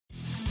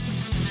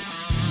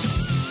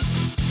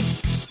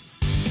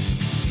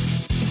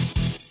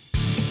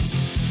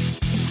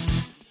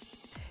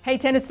Hey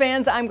tennis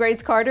fans, I'm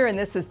Grace Carter and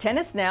this is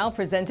Tennis Now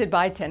presented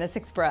by Tennis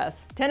Express.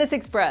 Tennis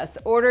Express,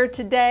 order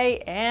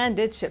today and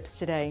it ships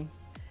today.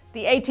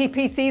 The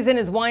ATP season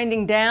is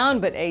winding down,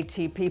 but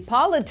ATP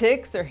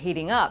politics are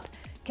heating up.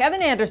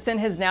 Kevin Anderson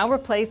has now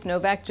replaced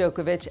Novak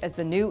Djokovic as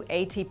the new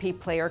ATP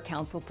Player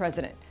Council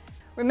president.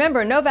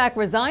 Remember, Novak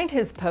resigned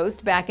his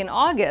post back in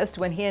August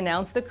when he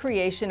announced the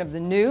creation of the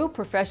new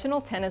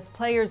Professional Tennis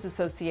Players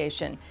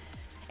Association.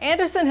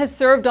 Anderson has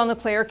served on the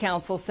Player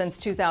Council since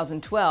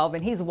 2012,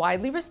 and he's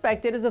widely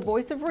respected as a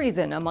voice of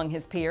reason among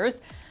his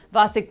peers.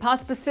 Vasek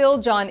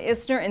Pospisil, John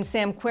Isner, and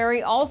Sam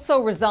Querrey also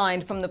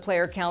resigned from the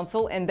Player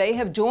Council, and they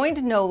have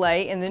joined Nole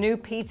in the new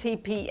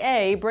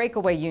PTPA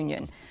breakaway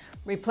union.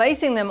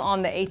 Replacing them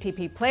on the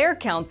ATP Player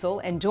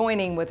Council and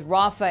joining with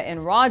Rafa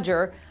and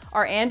Roger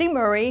are Andy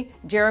Murray,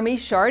 Jeremy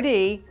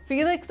Chardy,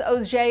 Felix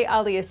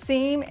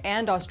Auger-Aliassime,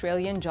 and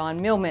Australian John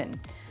Millman.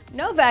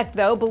 Novak,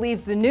 though,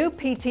 believes the new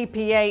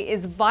PTPA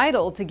is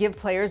vital to give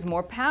players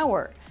more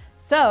power.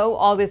 So,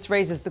 all this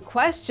raises the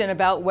question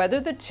about whether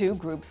the two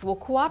groups will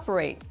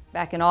cooperate.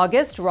 Back in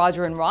August,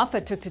 Roger and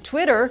Rafa took to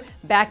Twitter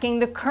backing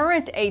the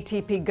current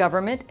ATP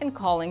government and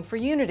calling for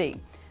unity.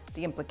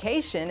 The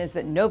implication is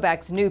that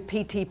Novak's new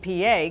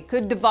PTPA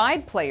could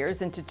divide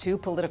players into two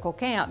political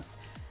camps.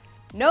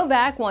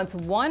 Novak wants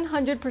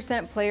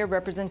 100% player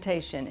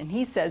representation, and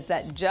he says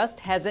that just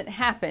hasn't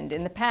happened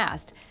in the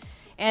past.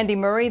 Andy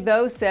Murray,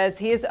 though, says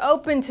he is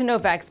open to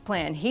Novak's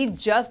plan. He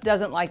just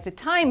doesn't like the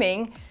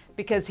timing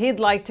because he'd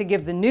like to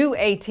give the new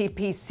ATP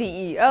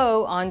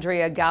CEO,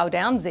 Andrea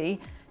Gaudenzi,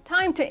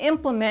 time to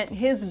implement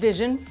his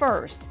vision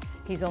first.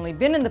 He's only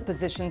been in the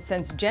position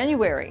since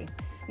January.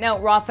 Now,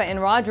 Rafa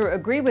and Roger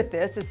agree with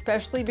this,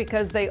 especially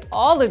because they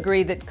all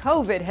agree that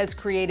COVID has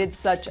created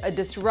such a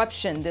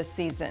disruption this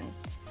season.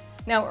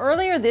 Now,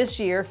 earlier this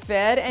year,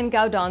 Fed and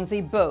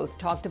Gaudenzi both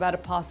talked about a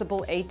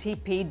possible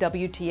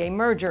ATP-WTA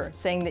merger,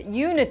 saying that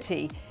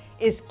unity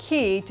is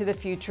key to the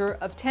future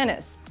of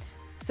tennis.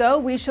 So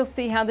we shall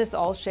see how this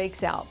all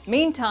shakes out.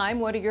 Meantime,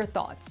 what are your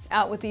thoughts?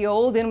 Out with the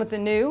old, in with the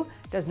new?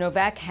 Does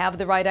Novak have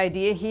the right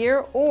idea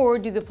here, or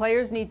do the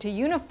players need to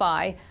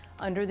unify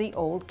under the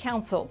old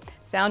council?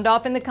 Sound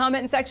off in the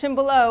comment section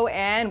below,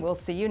 and we'll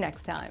see you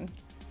next time.